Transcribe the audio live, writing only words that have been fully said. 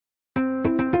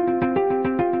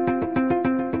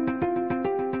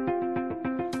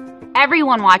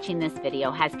Everyone watching this video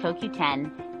has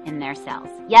CoQ10 in their cells.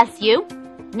 Yes, you,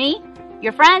 me,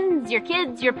 your friends, your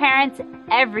kids, your parents,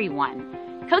 everyone.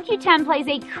 CoQ10 plays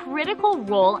a critical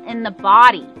role in the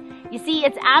body. You see,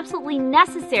 it's absolutely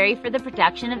necessary for the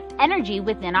production of energy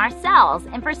within our cells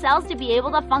and for cells to be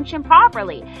able to function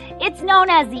properly. It's known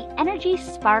as the energy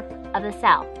spark of the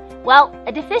cell. Well,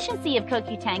 a deficiency of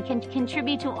CoQ10 can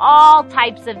contribute to all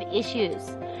types of issues.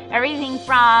 Everything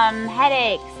from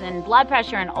headaches and blood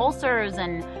pressure and ulcers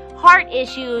and heart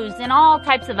issues and all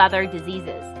types of other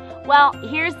diseases. Well,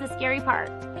 here's the scary part.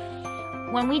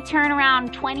 When we turn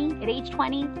around at age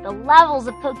 20, the levels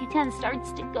of CoQ10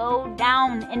 starts to go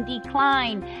down and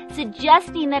decline,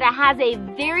 suggesting that it has a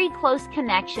very close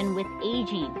connection with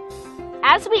aging.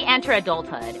 As we enter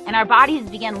adulthood and our bodies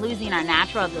begin losing our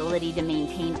natural ability to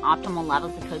maintain optimal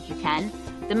levels of CoQ10,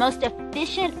 the most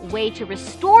efficient way to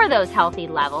restore those healthy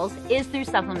levels is through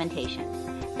supplementation.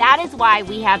 That is why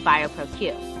we have Biopro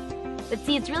Q. But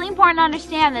see, it's really important to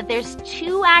understand that there's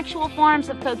two actual forms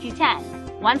of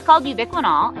CoQ10. One's called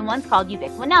ubiquinol and one's called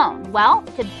ubiquinone. Well,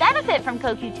 to benefit from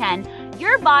CoQ10,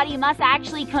 your body must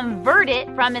actually convert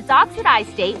it from its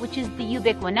oxidized state, which is the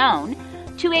ubiquinone,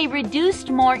 to a reduced,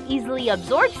 more easily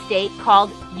absorbed state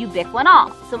called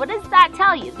ubiquinol. So what does that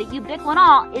tell you? That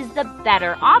ubiquinol is the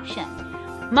better option.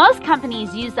 Most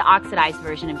companies use the oxidized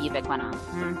version of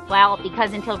ubiquinol. Well,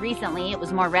 because until recently it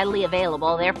was more readily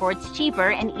available, therefore it's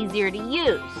cheaper and easier to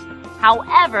use.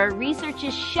 However, research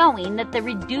is showing that the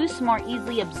reduced, more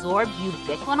easily absorbed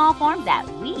ubiquinol form that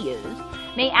we use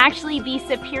may actually be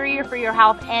superior for your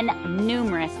health in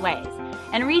numerous ways.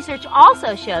 And research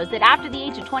also shows that after the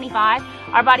age of 25,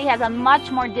 our body has a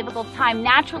much more difficult time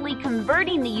naturally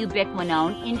converting the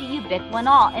ubiquinone into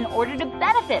ubiquinol in order to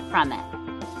benefit from it.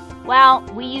 Well,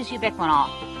 we use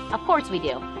ubiquinol. Of course we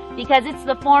do, because it's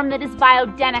the form that is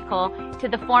bioidentical to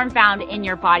the form found in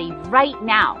your body right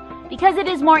now, because it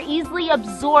is more easily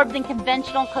absorbed than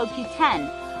conventional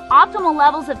CoQ10. Optimal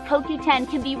levels of CoQ10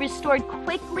 can be restored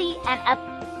quickly and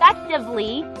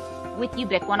effectively with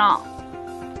ubiquinol.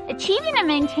 Achieving and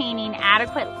maintaining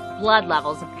adequate blood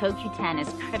levels of CoQ10 is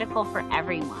critical for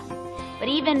everyone, but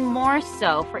even more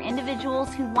so for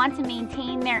individuals who want to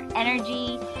maintain their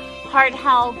energy, heart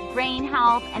health, brain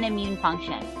health, and immune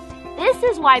function. This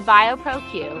is why Biopro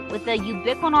Q, with the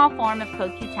ubiquinol form of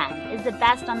CoQ10, is the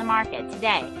best on the market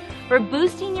today for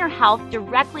boosting your health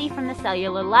directly from the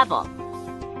cellular level.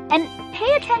 And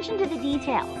pay attention to the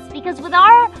details, because with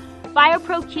our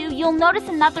Biopro Q, you'll notice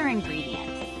another ingredient,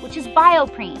 which is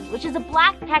bioprene, which is a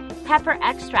black pepper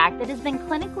extract that has been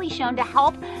clinically shown to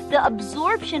help the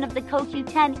absorption of the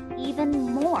CoQ10 even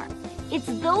more. It's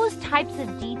those types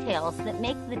of details that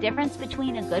make the difference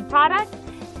between a good product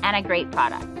and a great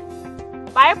product.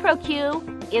 Biopro Q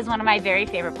is one of my very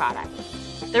favorite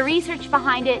products. The research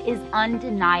behind it is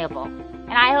undeniable,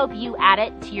 and I hope you add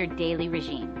it to your daily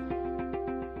regime.